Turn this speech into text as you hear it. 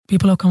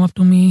people have come up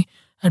to me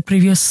at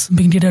previous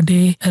Big Data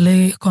Day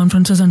LA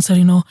conferences and said,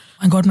 I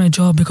got my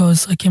job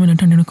because I came and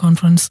attended a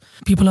conference.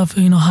 People have,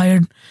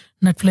 hired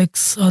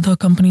Netflix, other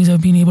companies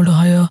have been able to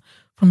hire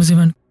from this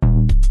event.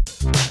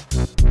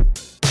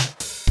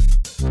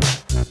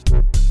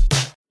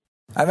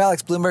 I'm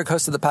Alex Bloomberg,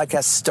 host of the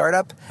podcast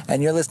Startup,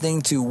 and you're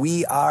listening to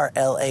We Are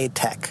LA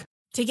Tech.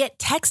 To get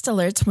text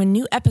alerts when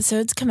new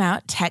episodes come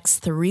out,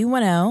 text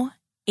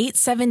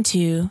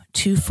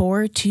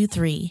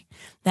 310-872-2423.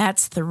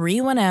 That's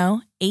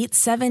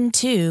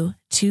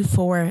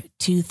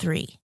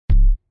 310-872-2423.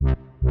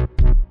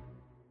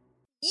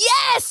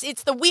 Yes,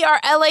 it's the We Are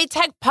LA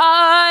Tech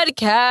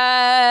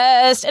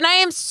podcast. And I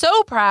am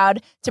so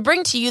proud to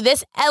bring to you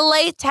this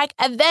LA Tech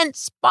event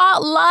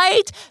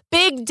spotlight.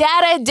 Big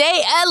Data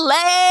Day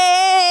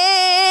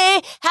LA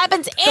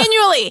happens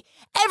annually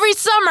every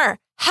summer.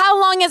 How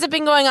long has it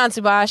been going on,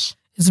 Subhash?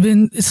 This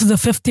is the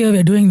 5th year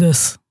we're doing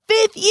this.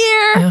 5th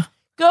year? Yeah.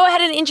 Go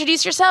ahead and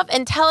introduce yourself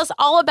and tell us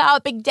all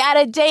about Big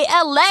Data Day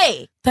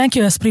LA. Thank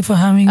you, Esprit, for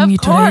having me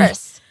today. Of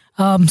course.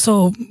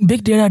 So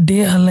Big Data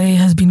Day LA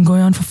has been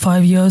going on for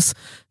 5 years.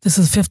 This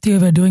is 5th year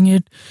we're doing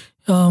it.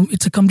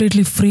 It's a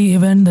completely free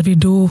event that we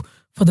do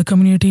for the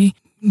community.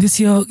 This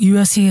year,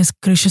 USC has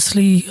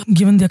graciously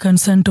given their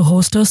consent to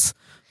host us,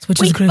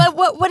 which is great. But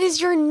what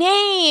is your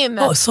name?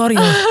 Oh, sorry.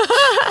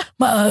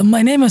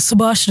 My name is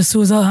Subhash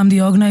D'Souza. I'm the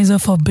organizer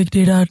for Big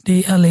Data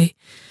Day LA.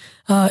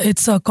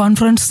 It's a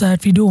conference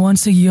that we do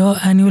once a year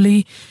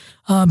annually,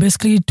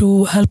 basically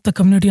to help the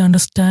community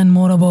understand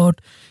more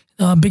about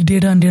big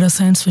data and data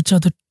science, which are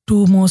the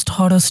two most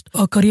hottest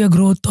career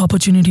growth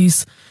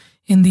opportunities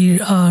in the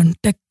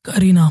tech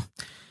arena.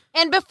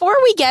 And before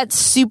we get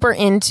super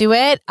into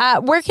it,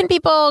 where can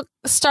people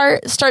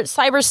start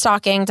cyber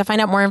stalking to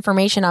find out more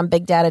information on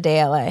Big Data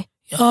Day LA?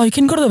 You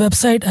can go to the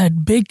website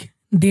at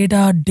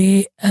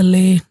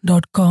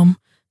bigdatadayla.com.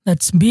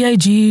 That's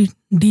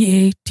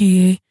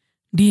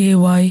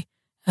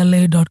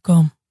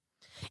bigdatadayla.com.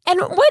 And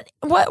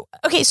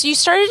okay, so you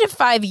started it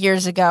 5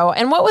 years ago,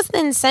 and what was the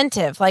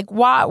incentive? Like,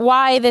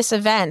 why this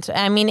event?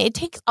 I mean, it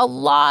takes a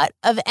lot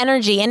of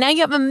energy, and now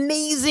you have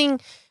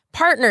amazing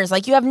partners,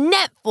 like you have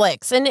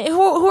Netflix, and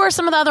who are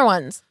some of the other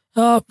ones?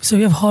 So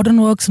we have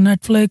Hortonworks,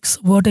 Netflix,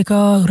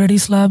 Vertica,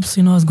 Redis Labs,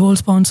 as gold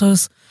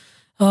sponsors.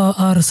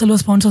 Our silver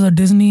sponsors are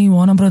Disney,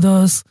 Warner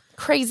Brothers.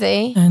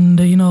 Crazy. And,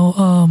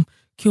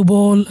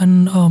 Qbol,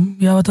 and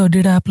we have other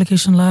data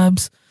application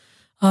labs.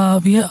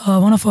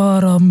 One of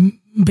our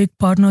big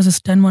partners is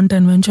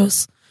 10110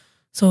 Ventures.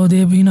 So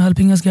they've been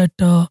helping us get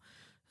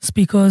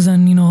speakers,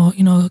 and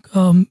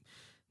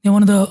they're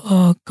one of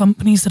the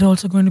companies that are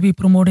also going to be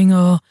promoting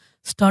a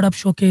startup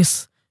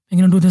showcase. We're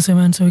going to do this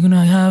event, so we're going to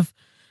have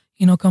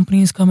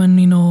companies come and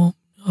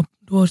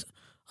do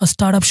a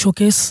startup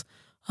showcase.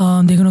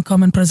 They're going to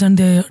come and present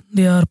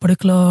their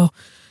particular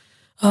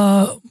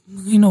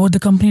what the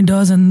company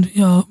does, and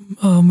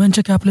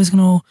venture capital is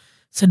going to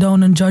sit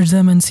down and judge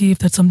them and see if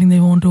that's something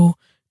they want to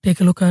take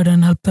a look at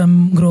and help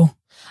them grow.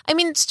 I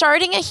mean,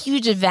 starting a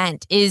huge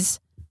event is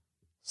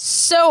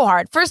so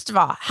hard. First of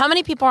all, how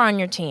many people are on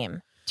your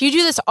team? Do you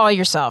do this all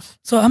yourself?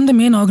 So I'm the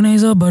main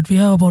organizer, but we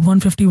have about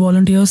 150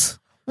 volunteers.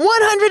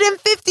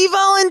 150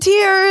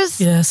 volunteers?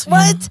 Yes.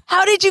 What? Yeah.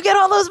 How did you get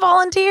all those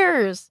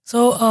volunteers?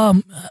 So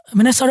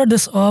when I started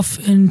this off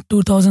in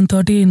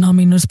 2013,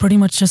 it was pretty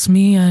much just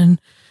me and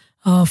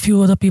a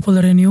few other people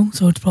that I knew.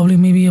 So it's probably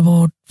maybe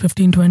about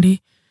 15, 20.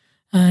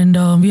 And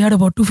we had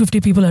about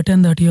 250 people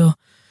attend that year.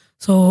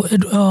 So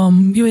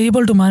we were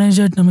able to manage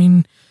it.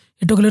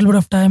 It took a little bit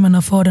of time and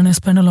effort, and I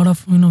spent a lot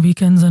of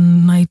weekends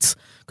and nights,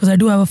 because I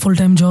do have a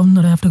full-time job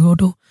that I have to go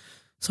to.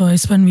 So I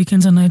spent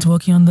weekends and nights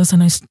working on this,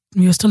 and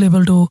we were still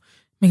able to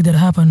make that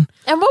happen.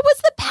 And what was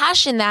the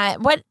passion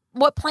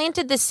what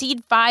planted the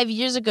seed 5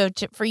 years ago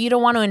for you to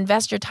want to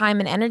invest your time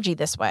and energy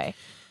this way?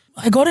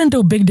 I got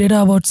into big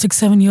data about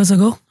 6-7 years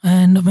ago,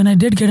 and when I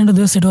did get into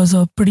this, it was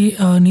a pretty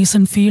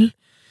nascent field,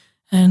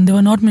 and there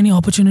were not many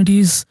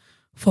opportunities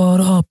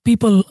for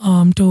people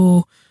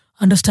to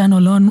understand or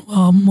learn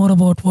more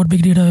about what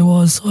big data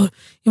was, or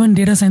even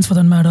data science for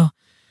that matter.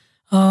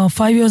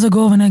 5 years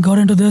ago, when I got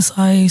into this,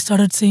 I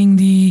started seeing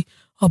the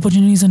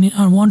opportunities, and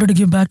I wanted to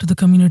give back to the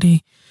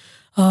community.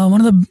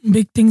 One of the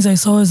big things I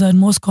saw is that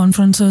most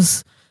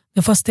conferences,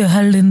 they're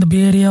held in the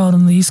Bay Area or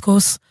on the East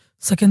Coast.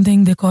 Second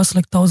thing, they cost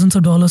like thousands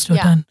of dollars to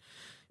attend.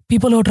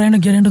 People who are trying to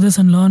get into this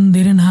and learn,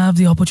 they didn't have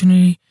the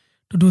opportunity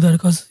to do that,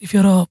 because if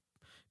you want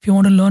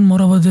to learn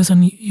more about this,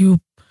 and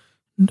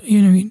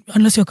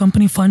unless your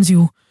company funds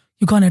you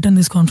can't attend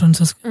these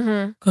conferences,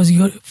 because you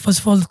got, first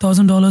of all,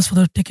 $1,000 for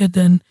the ticket,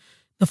 then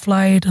the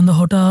flight and the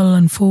hotel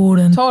and food,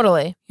 and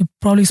totally, you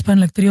probably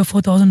spend like $3,000 or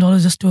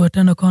 $4,000 just to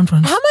attend a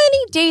conference. How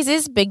many days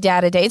is Big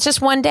Data Day? It's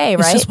just one day,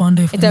 right? It's just one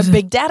day. It's a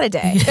Big Data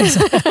Day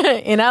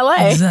in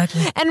LA.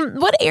 Exactly. And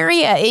what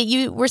area?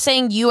 You were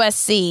saying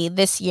USC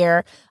this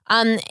year.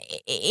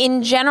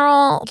 In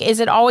general, is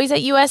it always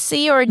at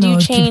USC, or do you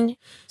change?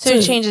 So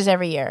it changes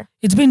every year.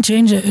 It's been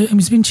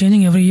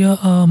changing every year.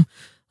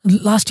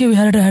 Last year we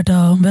had it at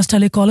West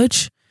LA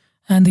College,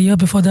 and the year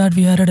before that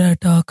we had it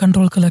at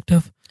Control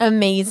Collective.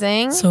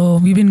 Amazing. So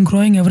we've been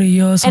growing every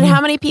year. So and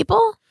how many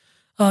people?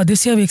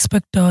 This year we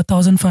expect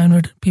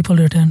 1,500 people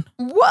to attend.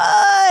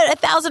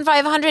 What?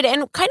 1,500.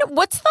 And kind of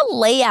what's the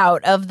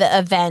layout of the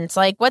event?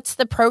 Like, what's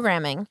the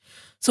programming?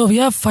 So we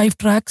have 5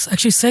 tracks,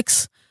 actually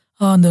 6.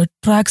 The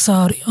tracks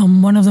are,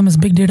 one of them is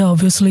big data,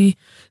 obviously.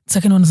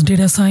 Second one is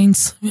data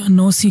science,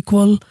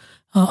 NoSQL,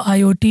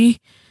 IoT.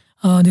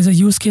 There's a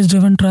use case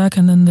driven track,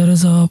 and then there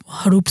is a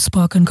Hadoop,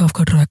 Spark, and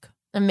Kafka track.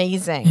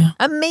 Amazing. Yeah.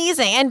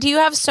 Amazing. And do you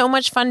have so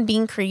much fun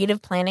being creative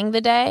planning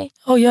the day?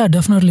 Oh, yeah,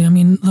 definitely. I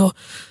mean,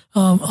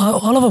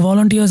 all of our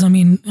volunteers, I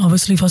mean,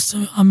 obviously, first,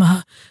 I'm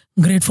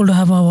grateful to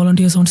have our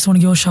volunteers. I just want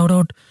to give a shout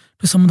out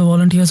to some of the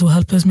volunteers who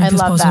helped us make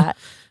this possible.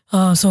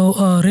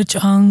 That. Rich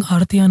Ang,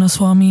 Arti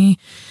Anaswamy,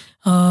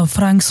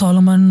 Frank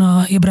Solomon,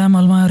 Abraham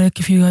Almayarek,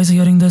 if you guys are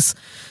hearing this,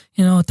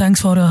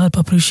 thanks for your help.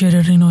 Appreciate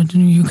it.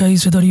 You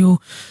guys, without you,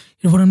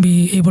 it wouldn't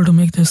be able to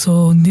make this.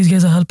 So these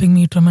guys are helping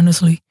me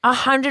tremendously.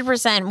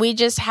 100%. We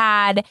just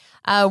had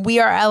We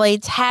Are LA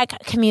Tech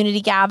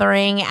community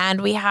gathering, and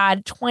we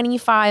had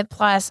 25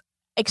 plus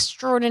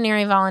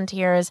extraordinary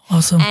volunteers.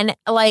 Awesome. And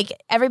like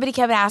everybody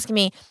kept asking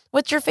me,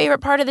 what's your favorite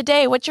part of the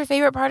day? What's your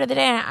favorite part of the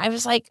day? And I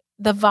was like,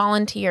 the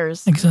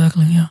volunteers.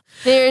 Exactly. Yeah.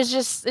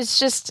 It's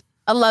just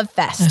a love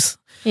fest. Yes.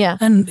 Yeah.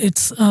 And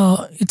it's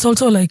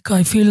also like,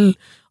 I feel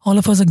all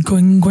of us are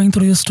going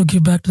through this to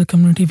give back to the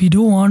community. We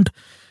do want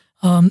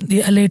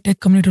the LA tech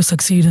community to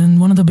succeed. And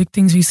one of the big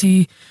things we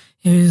see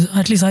is,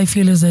 at least I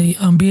feel, is the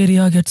Bay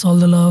Area gets all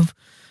the love.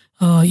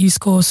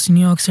 East Coast,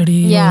 New York City.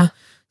 Yeah.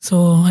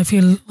 So I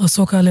feel the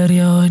SoCal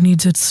area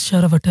needs its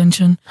share of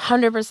attention.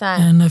 100%.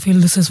 And I feel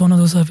this is one of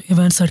those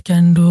events that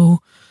can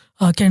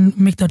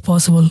make that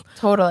possible.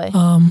 Totally.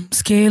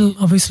 Scale,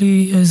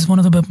 obviously, is one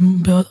of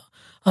the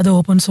other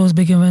open source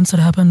big events that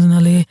happens in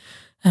LA.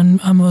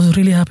 And I was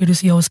really happy to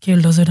see how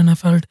Scale does it. And I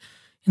felt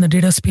in the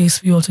data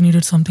space, we also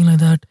needed something like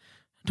that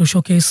to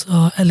showcase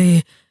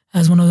LA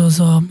as one of those,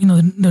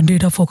 the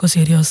data focus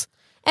areas.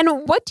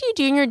 And what do you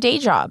do in your day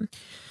job?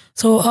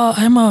 So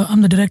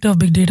I'm the director of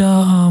big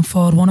data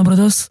for Warner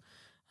Brothers,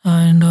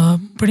 and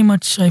pretty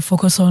much I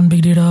focus on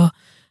big data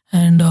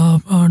and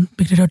on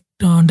big data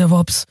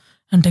DevOps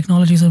and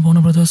technologies at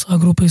Warner Brothers. Our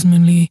group is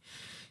mainly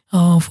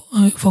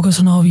focused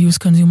on how we use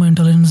consumer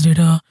intelligence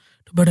data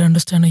to better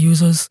understand our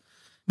users.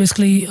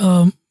 Basically,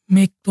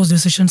 make those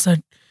decisions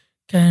that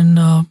can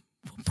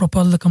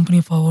propel the company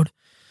forward.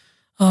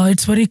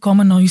 It's very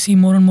common now. You see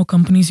more and more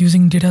companies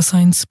using data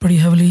science pretty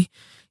heavily.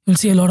 You'll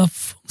see a lot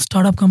of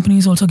startup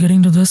companies also getting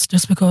into this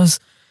just because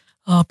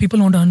people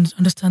want to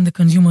understand the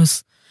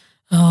consumers.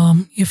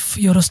 If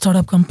you're a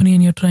startup company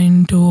and you're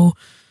trying to,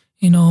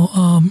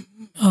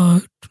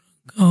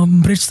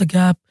 bridge the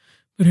gap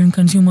between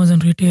consumers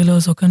and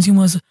retailers, or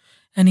consumers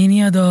and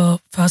any other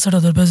facet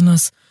of their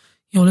business,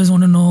 you always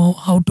want to know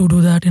how to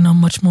do that in a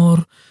much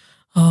more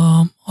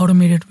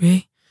automated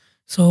way.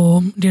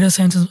 So data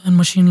science and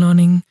machine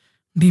learning,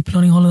 deep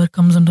learning, all of that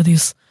comes under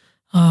this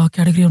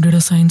category of data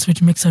science,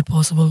 which makes that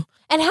possible.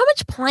 And how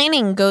much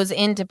planning goes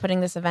into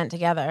putting this event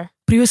together?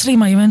 Previously,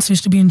 my events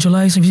used to be in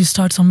July, so we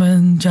start somewhere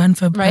in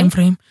Jan-Feb time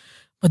frame.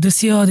 But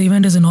this year, the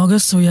event is in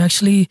August, so we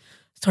actually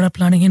started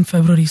planning in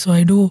February. So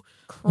I do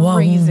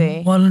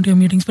volunteer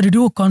meetings, but I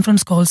do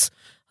conference calls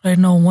right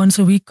now once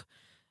a week.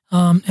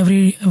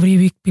 Every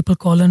week, people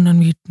call in and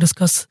we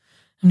discuss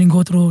and we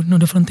go through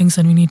different things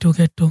that we need to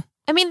get to.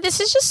 I mean, this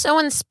is just so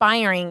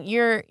inspiring.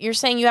 You're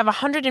saying you have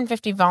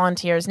 150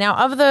 volunteers now.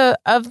 Of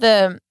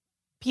the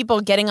people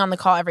getting on the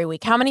call every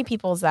week, how many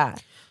people is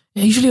that?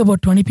 Yeah, usually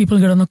about 20 people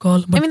get on the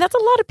call. But I mean, that's a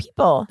lot of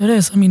people. It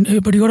is. I mean,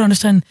 but you got to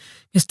understand,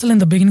 we're still in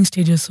the beginning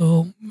stages.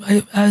 So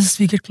as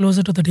we get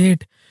closer to the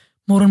date,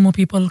 more and more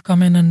people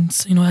come in and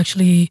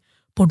actually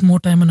put more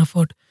time and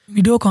effort.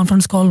 We do a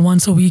conference call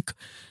once a week,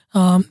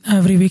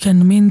 every week,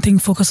 and the main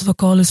focus of the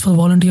call is for the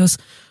volunteers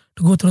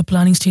to go through the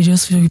planning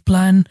stages. We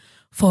plan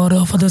for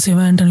this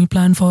event, and we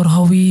plan for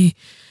how we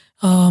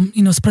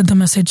spread the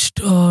message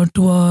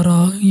to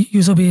our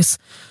user base.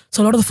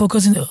 So a lot of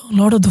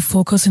the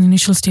focus in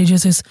initial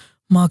stages is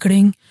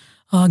marketing,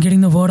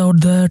 getting the word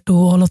out there to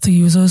all of the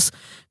users.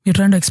 We're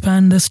trying to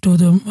expand this to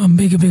the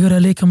bigger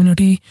LA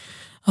community,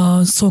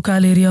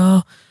 SoCal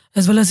area,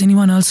 as well as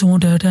anyone else who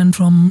want to attend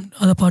from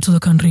other parts of the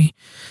country.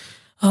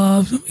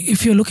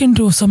 If you're looking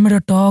to submit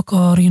a talk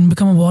or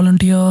become a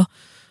volunteer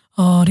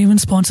or even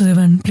sponsor the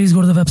event, please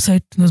go to the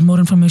website. There's more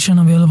information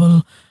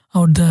available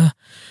out there.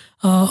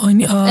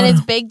 And it's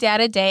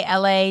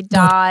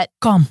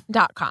bigdatadayla.com.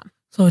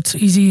 So it's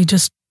easy,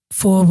 just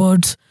 4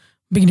 words,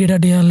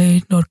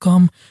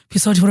 bigdatadayla.com. If you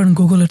search for it on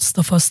Google, it's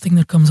the first thing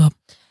that comes up.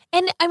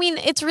 And I mean,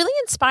 it's really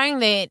inspiring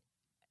that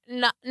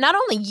not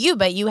only you,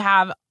 but you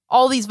have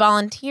all these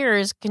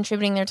volunteers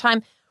contributing their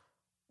time.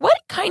 What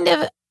kind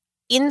of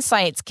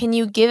insights can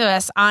you give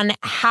us on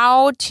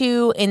how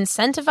to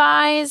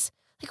incentivize?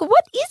 Like,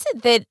 what is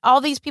it that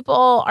all these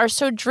people are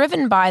so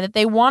driven by that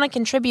they want to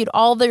contribute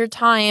all their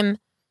time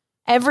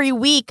every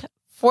week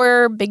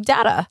for big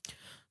data?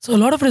 So a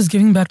lot of it is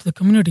giving back to the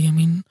community. I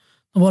mean,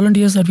 the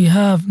volunteers that we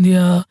have,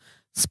 they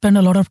spend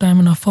a lot of time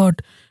and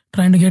effort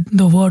trying to get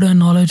the word and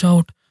knowledge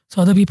out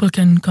so other people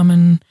can come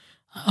and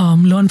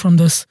learn from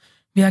this.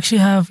 We actually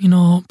have,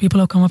 people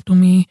have come up to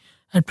me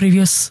at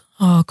previous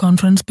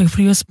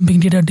previous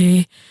Big Data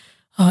Day,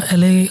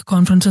 LA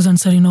conferences and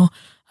said,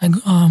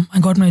 I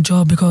got my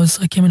job because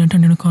I came and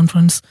attended a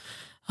conference.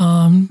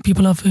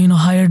 People have,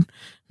 hired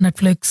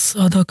Netflix,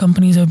 other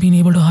companies have been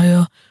able to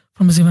hire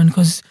from this event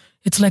because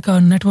it's like a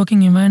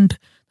networking event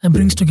that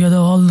brings together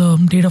all the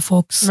data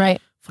folks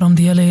from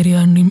the LA area,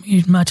 and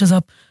it matches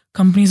up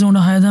companies who want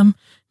to hire them,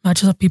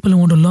 matches up people who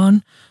want to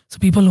learn. So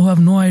people who have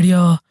no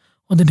idea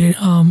what the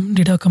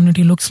data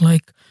community looks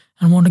like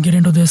and want to get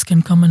into this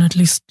can come and at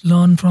least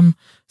learn from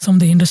some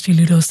of the industry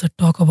leaders that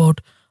talk about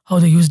how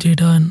they use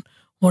data and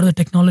what are the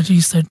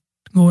technologies that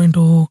go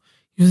into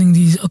using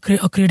these or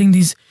creating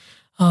these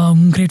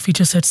great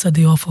feature sets that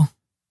they offer.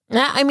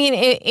 I mean,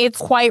 it's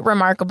quite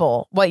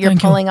remarkable what you're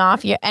pulling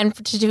off. And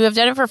to have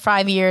done it for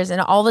 5 years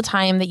and all the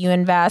time that you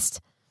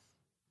invest.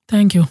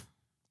 Thank you.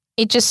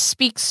 It just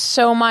speaks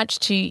so much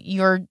to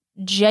your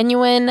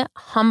genuine,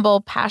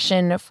 humble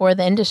passion for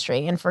the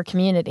industry and for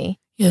community.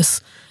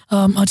 Yes.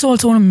 I also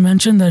want to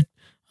mention that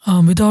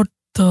without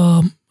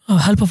the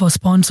help of our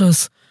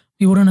sponsors,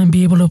 we wouldn't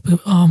be able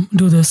to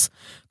do this.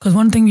 Because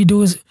one thing we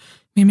do is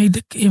we make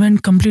the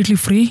event completely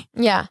free.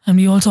 Yeah. And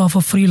we also offer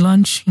free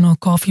lunch,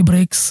 coffee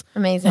breaks.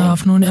 Amazing.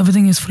 Afternoon,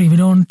 everything is free. We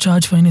don't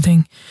charge for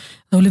anything.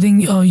 The only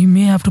thing you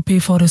may have to pay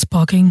for is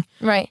parking.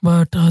 Right.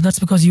 But that's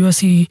because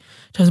USC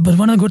does. But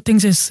one of the good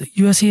things is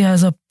USC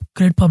has a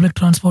great public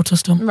transport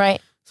system.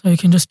 Right. So you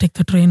can just take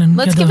the train and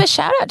Let's give a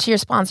shout out to your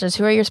sponsors.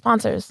 Who are your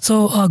sponsors?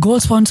 So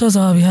gold sponsors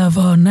are, we have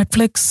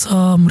Netflix,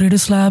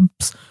 Redis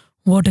Labs,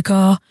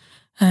 Vertica,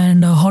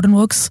 and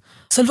Hortonworks.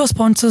 Silver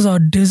sponsors are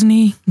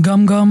Disney,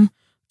 GumGum,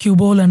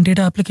 Qubole, and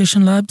Data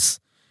Application Labs.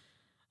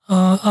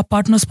 Our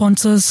partner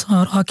sponsors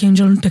are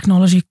Archangel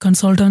Technology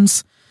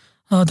Consultants,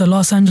 the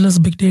Los Angeles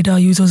Big Data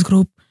Users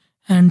Group,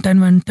 and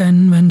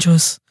 1010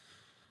 Ventures.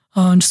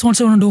 Just want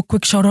to do a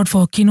quick shout out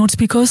for keynote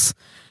speakers.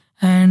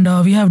 And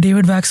we have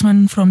David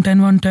Waxman from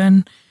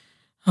 10110,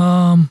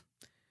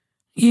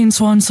 Ian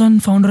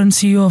Swanson, founder and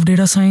CEO of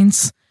Data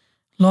Science,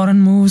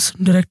 Lauren Moves,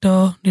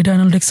 Director, Data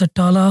Analytics at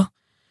Tala,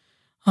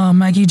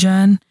 Maggie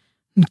Jan,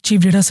 Chief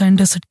Data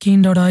Scientist at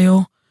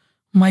Keen.io,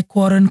 Mike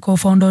Warren,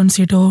 co-founder and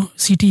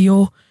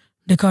CTO,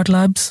 Descartes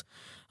Labs.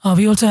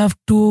 We also have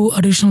 2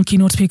 additional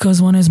keynote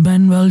speakers. One is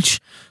Ben Welch,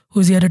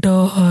 who is the editor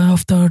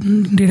of the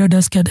Data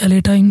Desk at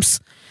LA Times,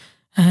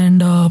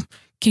 and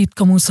Keith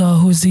Kamusa,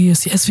 who is the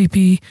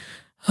SVP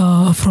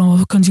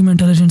from Consumer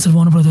Intelligence at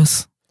Warner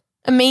Brothers.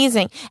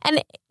 Amazing.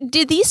 And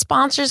did these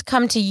sponsors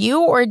come to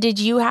you, or did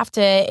you have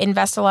to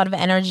invest a lot of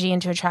energy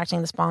into attracting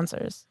the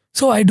sponsors?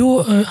 So I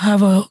do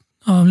have a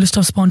list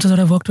of sponsors that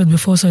I've worked with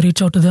before, so I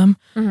reach out to them.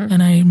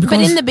 And but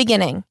in the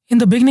beginning? In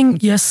the beginning,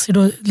 yes. It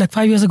was like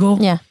 5 years ago.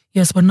 Yeah.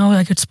 Yes, but now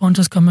I get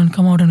sponsors come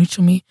out and reach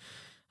to me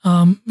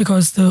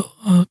because the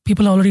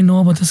people already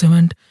know about this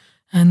event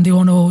and they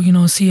want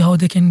to, see how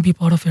they can be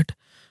part of it.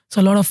 So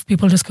a lot of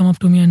people just come up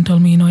to me and tell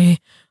me, hey,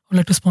 I'd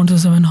like to sponsor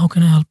this event. How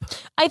can I help?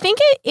 I think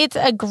it's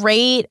a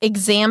great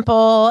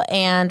example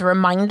and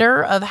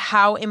reminder of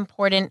how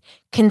important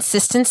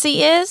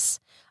consistency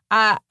is.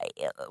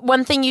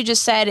 One thing you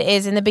just said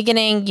is in the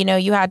beginning,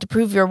 you had to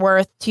prove your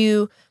worth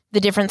to the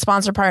different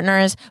sponsor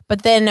partners,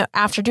 but then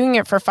after doing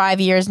it for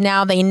 5 years,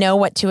 now they know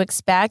what to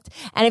expect.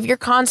 And if you're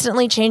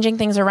constantly changing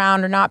things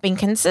around or not being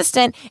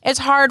consistent, it's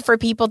hard for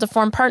people to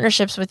form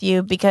partnerships with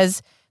you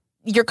because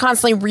you're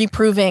constantly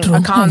reproving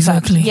a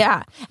concept. Exactly.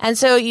 Yeah. And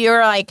so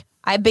you're like,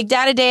 I have Big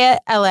Data Day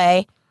at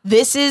LA.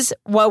 This is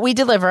what we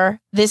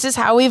deliver. This is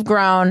how we've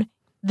grown.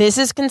 This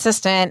is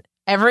consistent.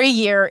 Every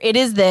year it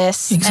is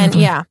this.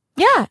 Exactly. And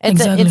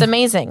it's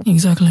amazing.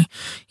 Exactly.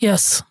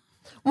 Yes.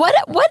 What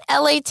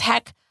LA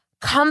tech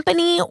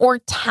company or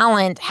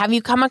talent have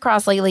you come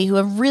across lately who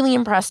have really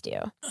impressed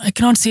you? I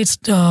cannot say it's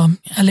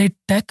LA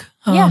Tech,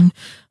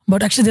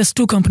 but actually there's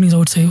 2 companies I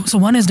would say. So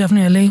one is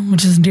definitely LA,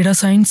 which is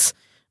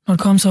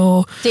datascience.com.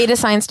 So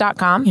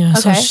datascience.com. Yeah,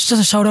 okay. So just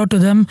a shout out to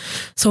them.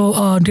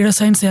 So Data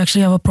Science, they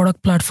actually have a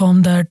product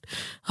platform that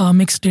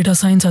makes data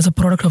science as a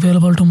product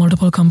available to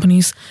multiple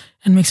companies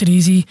and makes it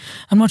easy.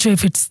 I'm not sure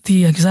if it's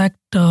the exact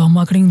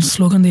marketing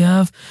slogan they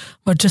have,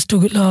 but just to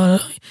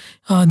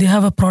they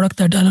have a product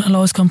that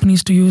allows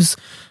companies to use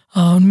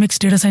makes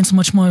data science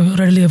much more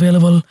readily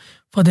available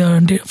for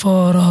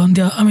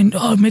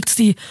makes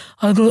the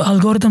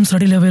algorithms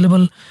readily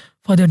available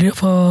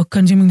for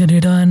consuming the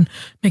data and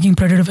making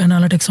predictive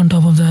analytics on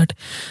top of that.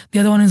 The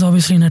other one is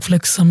obviously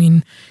Netflix. I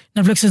mean,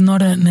 Netflix is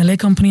not an LA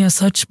company as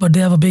such, but they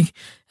have a big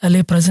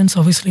LA presence,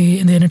 obviously,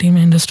 in the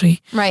entertainment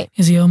industry. Right.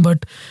 Is here,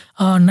 but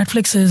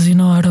Netflix is,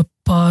 at a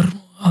par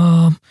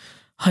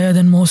higher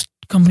than most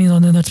companies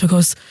out there. That's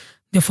because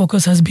their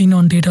focus has been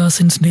on data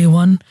since day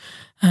one.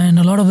 And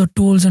a lot of the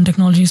tools and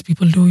technologies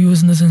people do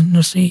use in this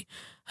industry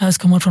has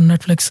come out from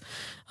Netflix.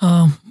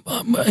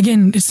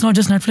 Again, it's not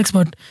just Netflix,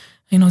 but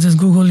there's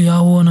Google,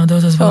 Yahoo, and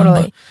others as well.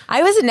 Totally.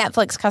 I was a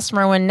Netflix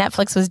customer when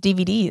Netflix was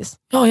DVDs.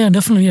 Oh yeah,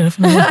 definitely.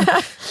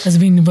 Has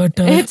been, but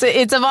it's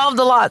evolved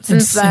a lot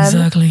since then.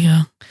 Exactly,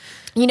 yeah.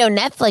 You know,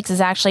 Netflix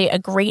is actually a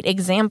great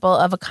example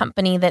of a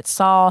company that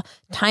saw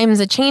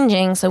times are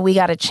changing, so we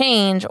got to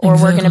change or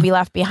we're going to be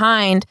left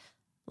behind,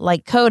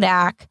 like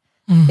Kodak.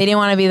 They didn't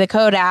want to be the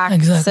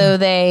Kodak, so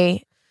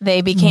they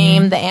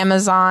became the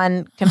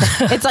Amazon.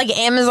 It's like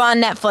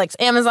Amazon, Netflix.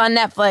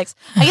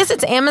 I guess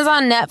it's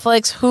Amazon,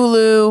 Netflix,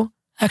 Hulu.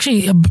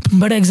 Actually, a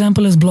better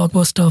example is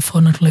Blockbuster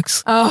for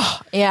Netflix. Oh,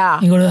 yeah.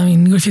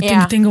 If you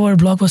think about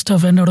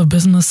Blockbuster went out of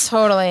business.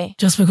 Totally.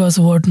 Just because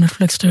of what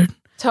Netflix did.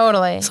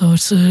 Totally. So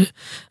it's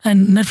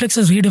and Netflix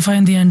has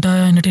redefined the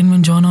entire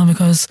entertainment genre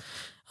because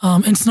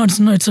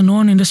it's a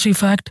known industry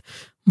fact,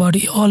 but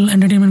all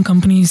entertainment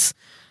companies,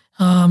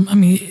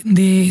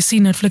 they see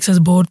Netflix as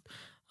both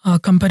a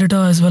competitor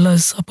as well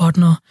as a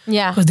partner.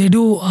 Yeah. Because they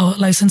do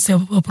license their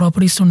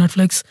properties to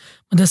Netflix,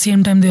 but at the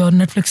same time they are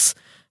Netflix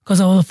because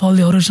of all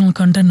the original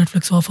content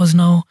Netflix offers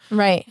now.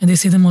 Right. And they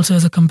see them also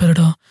as a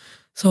competitor.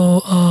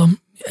 So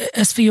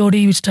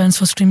SVOD, which stands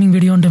for Streaming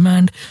Video on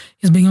Demand,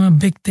 is becoming a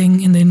big thing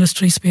in the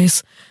industry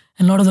space.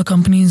 And a lot of the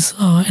companies,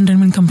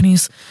 entertainment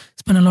companies,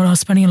 spending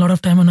a lot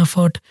of time and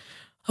effort.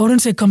 I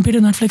wouldn't say compete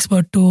with Netflix,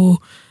 but to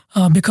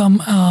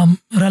become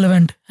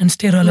relevant and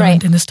stay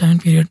relevant in this time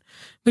period.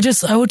 Which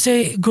is, I would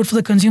say, good for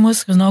the consumers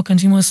because now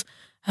consumers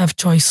have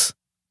choice.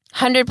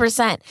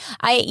 100%.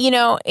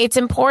 It's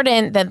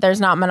important that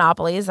there's not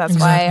monopolies. That's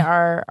why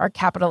our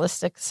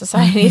capitalistic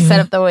society is set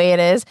up the way it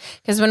is.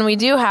 Because when we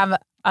do have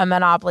a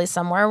monopoly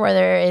somewhere where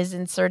there is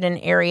in certain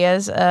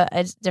areas,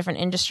 different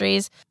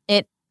industries,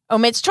 it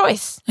omits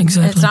choice.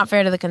 Exactly. And it's not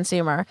fair to the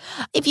consumer.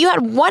 If you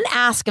had one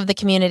ask of the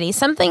community,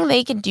 something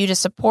they could do to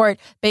support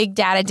Big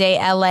Data Day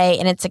LA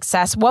and its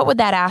success, what would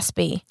that ask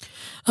be?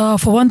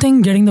 For one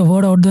thing, getting the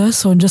word out there.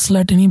 So just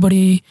let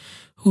anybody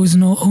who's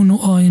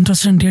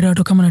interested in data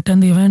to come and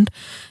attend the event.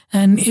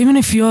 And even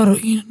if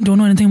you don't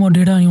know anything about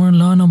data and you want to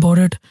learn about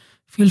it,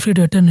 feel free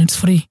to attend. It's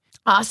free.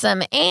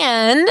 Awesome.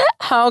 And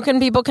how can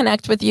people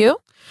connect with you?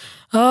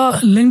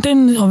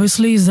 LinkedIn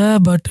obviously is there,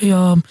 but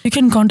you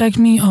can contact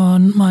me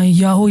on my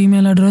Yahoo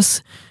email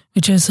address,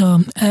 which is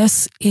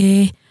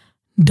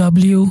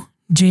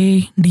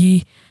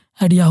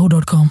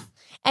sawjd@yahoo.com.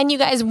 And you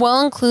guys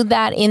will include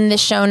that in the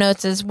show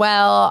notes as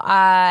well.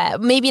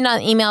 Maybe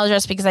not email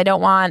address because I don't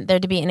want there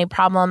to be any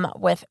problem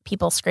with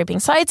people scraping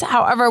sites.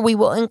 However, we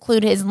will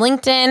include his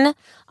LinkedIn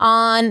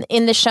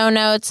in the show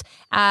notes.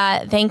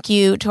 Thank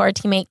you to our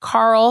teammate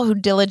Carl, who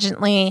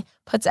diligently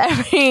puts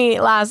every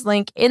last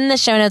link in the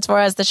show notes for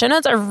us. The show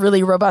notes are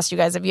really robust, you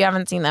guys. If you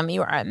haven't seen them,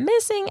 you are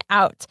missing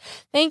out.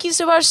 Thank you,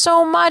 Subhash,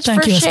 so much for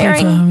sharing. Thank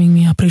you for having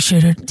me. I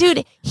appreciate it.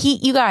 Dude,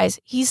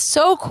 he's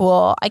so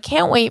cool. I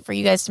can't wait for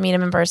you guys to meet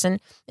him in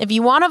person. If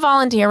you want to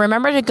volunteer,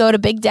 remember to go to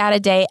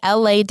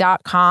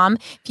BigDataDayLA.com.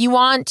 If you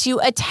want to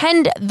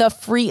attend the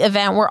free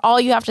event where all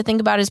you have to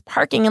think about is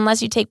parking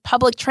unless you take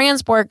public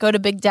transport, go to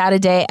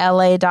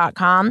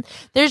BigDataDayLA.com.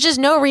 There's just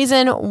no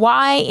reason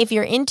why, if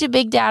you're into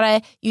big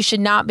data, you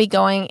should not be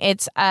going.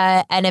 It's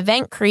an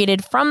event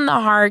created from the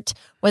heart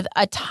with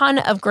a ton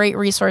of great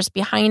resource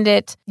behind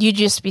it. You'd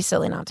just be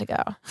silly not to go.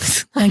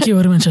 Thank you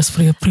very much,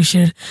 Jaspreet.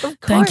 Appreciate it.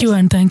 Thank you,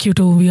 and thank you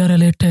to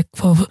VRLA Tech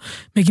for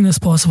making this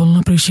possible. I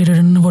appreciate it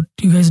and what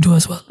you guys do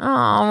as well.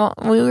 Oh,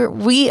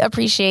 we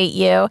appreciate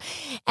you.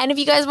 And if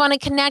you guys want to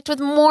connect with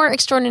more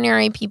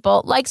extraordinary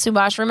people like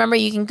Subhash, remember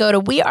you can go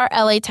to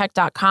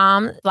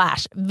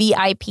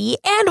wearelatech.com/VIP.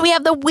 And we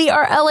have the We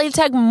Are LA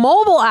Tech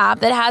mobile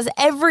app that has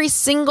every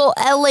single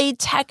LA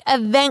Tech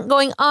event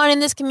going on in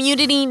this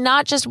community,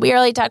 not just We Are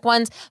LA Tech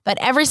ones, but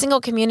every single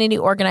community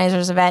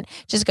organizer's event.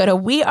 Just go to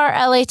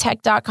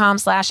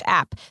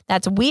wearelatech.com/app.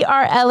 That's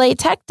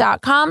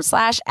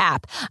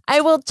wearelatech.com/app.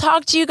 I will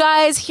talk to you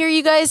guys, hear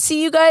you guys,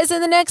 see you guys in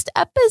the next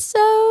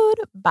episode.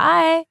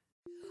 Bye.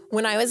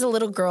 When I was a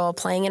little girl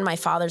playing in my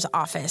father's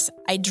office,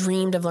 I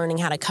dreamed of learning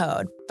how to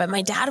code. But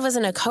my dad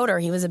wasn't a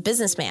coder, he was a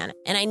businessman,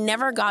 and I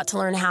never got to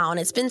learn how. And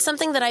it's been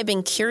something that I've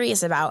been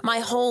curious about my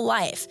whole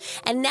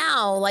life. And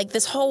now,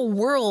 this whole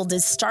world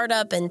is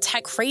startup and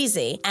tech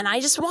crazy, and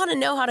I just want to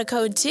know how to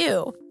code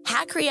too.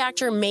 Hack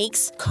Reactor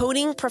makes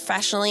coding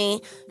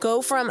professionally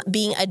go from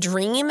being a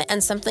dream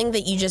and something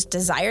that you just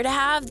desire to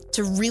have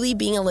to really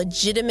being a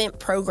legitimate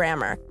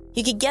programmer.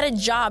 You could get a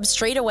job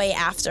straight away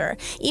after.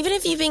 Even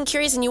if you've been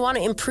curious and you want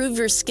to improve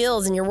your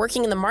skills and you're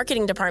working in the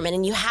marketing department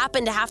and you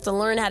happen to have to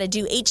learn how to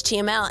do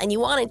HTML and you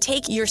want to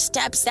take your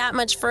steps that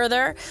much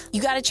further,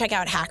 you got to check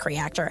out Hack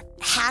Reactor.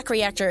 Hack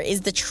Reactor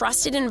is the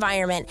trusted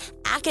environment,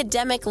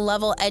 academic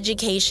level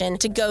education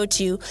to go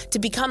to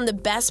become the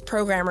best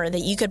programmer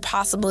that you could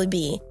possibly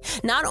be.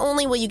 Not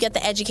only will you get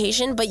the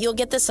education, but you'll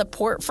get the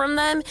support from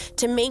them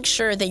to make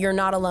sure that you're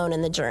not alone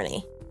in the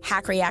journey.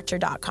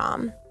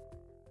 HackReactor.com.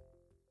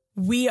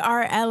 We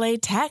Are LA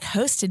Tech,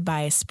 hosted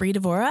by Espree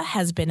Devora,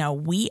 has been a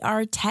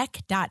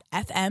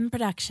WeAreTech.fm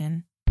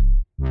production.